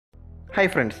Hi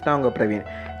friends, நான் உங்கள் பிரவீன்.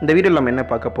 இந்த வீடியோவில் நம்ம என்ன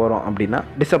பார்க்க போகிறோம் அப்படின்னா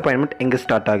டிசப்பாயின்மெண்ட் எங்கே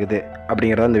ஸ்டார்ட் ஆகுது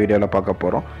அப்படிங்கிறத இந்த வீடியோவில் பார்க்க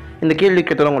போகிறோம். இந்த கேள்வி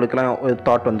கேட்டாலும் உங்களுக்குலாம் ஒரு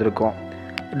தாட் வந்திருக்கும்.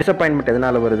 டிசப்பாயின்மெண்ட்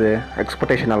எதனால் வருது,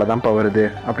 எக்ஸ்பெக்டேஷனால் தான்ப்பா வருது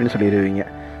அப்படின்னு சொல்லிடுவீங்க.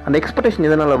 அந்த எக்ஸ்பெக்டேஷன்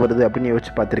எதனால் வருது அப்படின்னு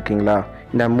யோசிச்சு பார்த்துருக்கீங்களா?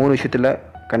 இந்த 3 விஷயத்தில்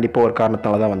கண்டிப்பாக ஒரு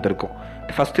காரணத்தால் தான் வந்திருக்கும்.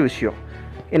 ஃபஸ்ட்டு விஷயம்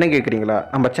என்ன கேட்குறீங்களா?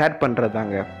 நம்ம சேட் பண்ணுறது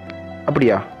தாங்க.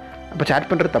 அப்படியா? அப்போ சேட்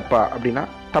பண்ணுறது தப்பா அப்படின்னா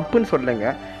தப்புன்னு சொல்லுங்க.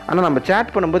 ஆனால் நம்ம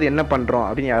சேட் பண்ணும்போது என்ன பண்ணுறோம்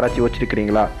அப்படின்னு யாராச்சும்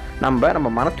யோசிச்சிருக்கிறீங்களா? நம்ம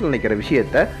மனசில் நினைக்கிற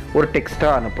விஷயத்த ஒரு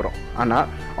டெக்ஸ்ட்டாக அனுப்புகிறோம். ஆனால்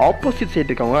ஆப்போசிட் சைடு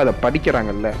இருக்கவங்க அதை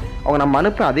படிக்கிறாங்கல்ல, அவங்க நம்ம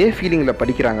அனுப்புகிற அதே ஃபீலிங்கில்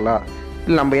படிக்கிறாங்களா,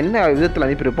 இல்லை நம்ம என்ன விதத்தில்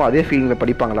அனுப்பியிருப்போம் அதே ஃபீலிங்கில்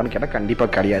படிப்பாங்களான்னு கேட்டால் கண்டிப்பாக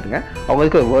கிடையாதுங்க.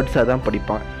 அவங்களுக்கு வேர்ட்ஸாக தான்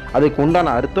படிப்பாங்க. அதுக்கு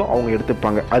உண்டான அர்த்தம் அவங்க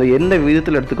எடுத்துப்பாங்க. அது எந்த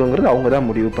விதத்தில் எடுத்துக்கோங்கிறது அவங்க தான்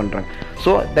முடிவு பண்ணுறாங்க.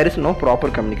 So there is no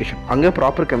proper communication. அங்கே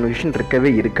ப்ராப்பர் கம்யூனிகேஷன்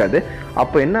இருக்கவே இருக்காது.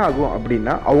 அப்போ என்ன ஆகும்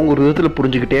அப்படின்னா அவங்க ஒரு விதத்தில்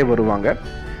புரிஞ்சுக்கிட்டே வருவாங்க.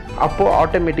 அப்போது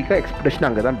ஆட்டோமேட்டிக்காக எக்ஸ்பெக்டேஷன்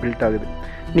அங்கே தான் பில்ட் ஆகுது.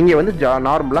 நீங்கள்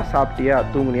நார்மலாக சாப்பிட்டியா,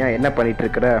 தூங்குனியா, என்ன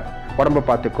பண்ணிகிட்ருக்கிற, உடம்பை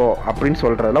பார்த்துக்கோ அப்படின்னு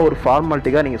சொல்கிறதெல்லாம் ஒரு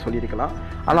ஃபார்மாலிட்டிக்காக நீங்கள் சொல்லியிருக்கலாம்.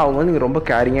 ஆனால் அவங்க நீங்கள் ரொம்ப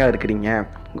கேரிங்காக இருக்கிறீங்க,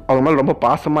 அவங்க மேலே ரொம்ப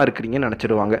பாசமாக இருக்கிறீங்கன்னு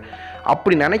நினச்சிடுவாங்க.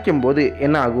 அப்படி நினைக்கும் போது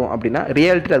என்ன ஆகும் அப்படின்னா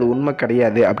ரியாலிட்டியில் அது உண்மை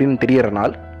கிடையாது அப்படின்னு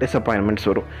தெரியறனால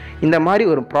டிசப்பாயின்மெண்ட்ஸ் வரும். இந்த மாதிரி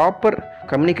ஒரு ப்ராப்பர்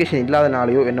கம்யூனிகேஷன்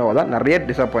இல்லாதனாலேயோ என்னவோ தான் நிறைய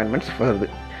டிசப்பாயின்மெண்ட்ஸ் வருது.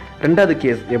 ரெண்டாவது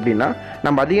கேஸ் எப்படின்னா,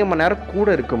 நம்ம அதிக மணி நேரம் கூட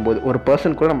இருக்கும்போது, ஒரு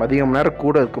பர்சன் கூட நம்ம அதிக மணி நேரம்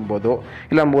கூட இருக்கும்போதோ,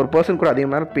 இல்லை நம்ம ஒரு பர்சன் கூட அதிக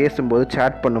மணி நேரம் பேசும்போது,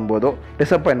 சேட் பண்ணும்போதோ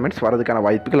டிசப்பாயின்மெண்ட்ஸ் வரதுக்கான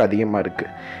வாய்ப்புகள் அதிகமாக இருக்குது.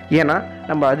 ஏன்னா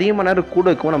நம்ம அதிக மணி நேரம் கூட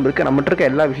இருக்கும்போது நம்மகிட்ட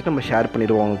இருக்க எல்லா விஷயத்தையும் நம்ம ஷேர்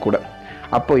பண்ணிடுவோங்க கூட.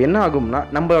 அப்போது என்ன ஆகும்னா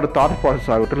நம்மளோட தாட்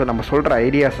ப்ராசஸ் ஆகட்டும், இல்லை நம்ம சொல்கிற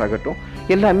ஐடியாஸ் ஆகட்டும்,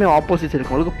 எல்லாமே ஆப்போசிட்ஸ்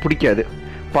இருக்கவங்களுக்கு பிடிக்காது.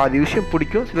 பாதி விஷயம்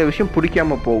பிடிக்கும், சில விஷயம்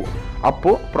பிடிக்காமல் போகும்.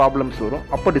 அப்போது ப்ராப்ளம்ஸ் வரும்,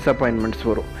 அப்போ டிசப்பாயின்மெண்ட்ஸ்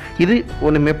வரும். இது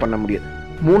ஒன்றுமே பண்ண முடியாது.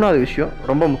 மூணாவது விஷயம்,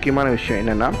 ரொம்ப முக்கியமான விஷயம்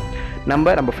என்னென்னா,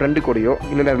 நம்ம ஃப்ரெண்டு கூடயோ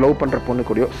இல்லை லவ் பண்ணுற பொண்ணு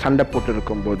கூடயோ சண்டை போட்டு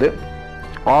இருக்கும்போது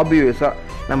ஆப்வியஸாக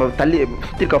நம்ம சுற்றி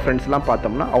இருக்க ஃப்ரெண்ட்ஸ்லாம்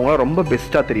பார்த்தோம்னா அவங்களாம் ரொம்ப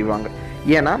பெஸ்ட்டாக தெரிவாங்க.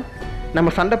 ஏன்னா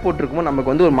நம்ம சண்டை போட்டிருக்கும்போது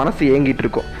நமக்கு ஒரு மனசு ஏங்கிட்டு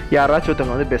இருக்கும், யாராச்சும்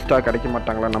ஒருத்தவங்க பெஸ்ட்டாக கிடைக்க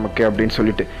மாட்டாங்களா நமக்கு அப்படின்னு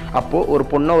சொல்லிட்டு. அப்போது ஒரு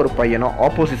பொண்ணோ ஒரு பையனோ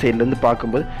ஆப்போசிட் சைட்லேருந்து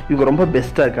பார்க்கும்போது இவங்க ரொம்ப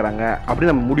பெஸ்ட்டாக இருக்கிறாங்க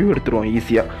அப்படின்னு நம்ம முடிவு எடுத்துருவோம்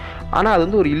ஈஸியாக. ஆனால்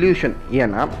அது ஒரு இல்யூஷன்.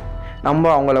 ஏன்னா நம்ம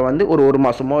அவங்கள ஒரு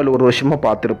மாதமோ இல்லை ஒரு வருஷமோ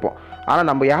பார்த்துருப்போம். ஆனால்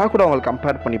நம்ம யார் கூட அவங்களை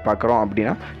கம்பேர் பண்ணி பார்க்குறோம்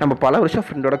அப்படின்னா நம்ம பல வருஷம்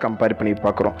ஃப்ரெண்டோட கம்பேர் பண்ணி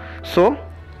பார்க்குறோம். ஸோ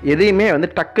எதையுமே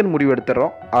டக்குன்னு முடிவு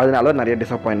எடுத்துறோம். அதனால நிறைய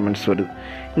டிசப்பாயின்மெண்ட்ஸ் வருது.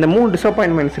 இந்த 3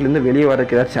 டிசப்பாயின்மெண்ட்ஸ்லேருந்து வெளியே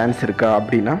வரதுக்கு ஏதாவது சான்ஸ் இருக்கா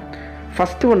அப்படின்னா,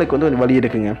 ஃபஸ்ட்டு ஒன்றுக்கு ஒரு வழி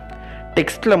இருக்குங்க.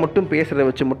 டெக்ஸ்ட்டில் மட்டும் பேசுகிறத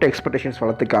வச்சு மட்டும் எக்ஸ்பெக்டேஷன்ஸ்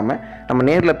வளர்த்துக்காமல் நம்ம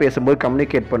நேரில் பேசும்போது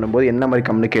கம்யூனிகேட் பண்ணும்போது என்ன மாதிரி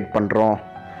கம்யூனிகேட் பண்ணுறோம்,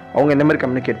 அவங்க என்ன மாதிரி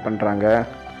கம்யூனிகேட் பண்ணுறாங்க,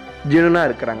 ஜெனுனாக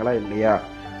இருக்கிறாங்களா இல்லையா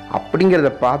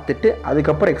அப்படிங்கிறத பார்த்துட்டு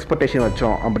அதுக்கப்புறம் எக்ஸ்பெக்டேஷன்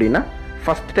வச்சோம் அப்படின்னா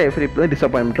ஃபஸ்ட் டைப்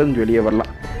டிசப்பாயின்மெண்ட்லேருந்து வெளியே வரலாம்.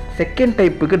 செகண்ட்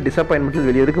டைப்புக்கு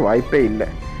டிசப்பாயின்மெண்ட்லேருந்து வெளியேறதுக்கு வாய்ப்பே இல்லை.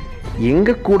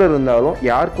 எங்கே கூட இருந்தாலும்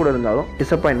யார் கூட இருந்தாலும்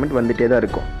டிசப்பாயின்மெண்ட் வந்துகிட்டே தான்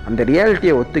இருக்கும். அந்த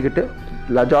ரியாலிட்டியை ஒத்துக்கிட்டு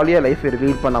ஜாலியாக லைஃப்பை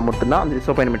லீட் பண்ணால் மட்டும்தான் அந்த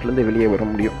டிசப்பாயின்மெண்ட்லேருந்து வெளியே வர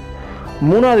முடியும்.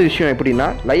 மூணாவது விஷயம் எப்படின்னா,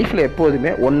 லைஃப்பில்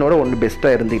எப்போதுமே ஒன்றோட ஒன்று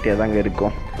பெஸ்ட்டாக இருந்துக்கிட்டே தாங்க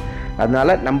இருக்கும்.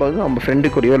 அதனால் நம்ம ஃப்ரெண்டு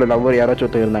கூடயோ இல்லை லவ்வர் யாராச்சும்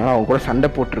ஒருத்தர் இருந்தாங்கன்னா அவங்க கூட சண்டை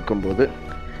போட்டிருக்கும்போது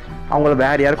அவங்கள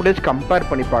வேறு யார் கூடயாச்சும் கம்பேர்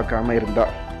பண்ணி பார்க்காம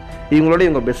இருந்தால்,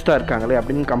 இவங்க பெஸ்ட்டாக இருக்காங்களே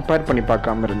அப்படின்னு கம்பேர் பண்ணி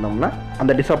பார்க்காம இருந்தோம்னா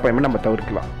அந்த டிசப்பாயின்மெண்ட் நம்ம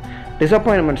தவிர்க்கலாம்.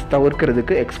 டிசப்பாயின்மெண்ட்ஸ்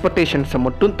தவிர்க்கிறதுக்கு எக்ஸ்பெக்டேஷன்ஸை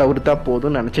மட்டும் தவிர்த்தா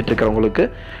போதும்னு நினச்சிட்டு இருக்கிறவங்களுக்கு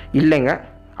இல்லைங்க,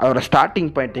 அதோட ஸ்டார்டிங்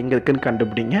பாயிண்ட் எங்கே இருக்குதுன்னு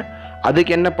கண்டுபிடிங்க,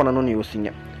 அதுக்கு என்ன பண்ணணும்னு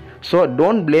யோசிங்க. So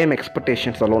don't blame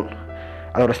expectations alone.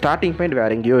 அதோட ஸ்டார்டிங் பாயிண்ட்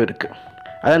வேறு எங்கேயோ இருக்குது.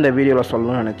 அதான் இந்த வீடியோவில்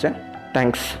சொல்லணும்னு நினச்சேன்.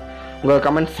 தேங்க்ஸ். உங்கள்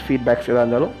கமெண்ட்ஸ் ஃபீட்பேக்ஸ் எதாக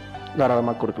இருந்தாலும்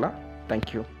தாராளமாக கொடுக்கலாம்.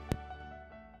 தேங்க்யூ.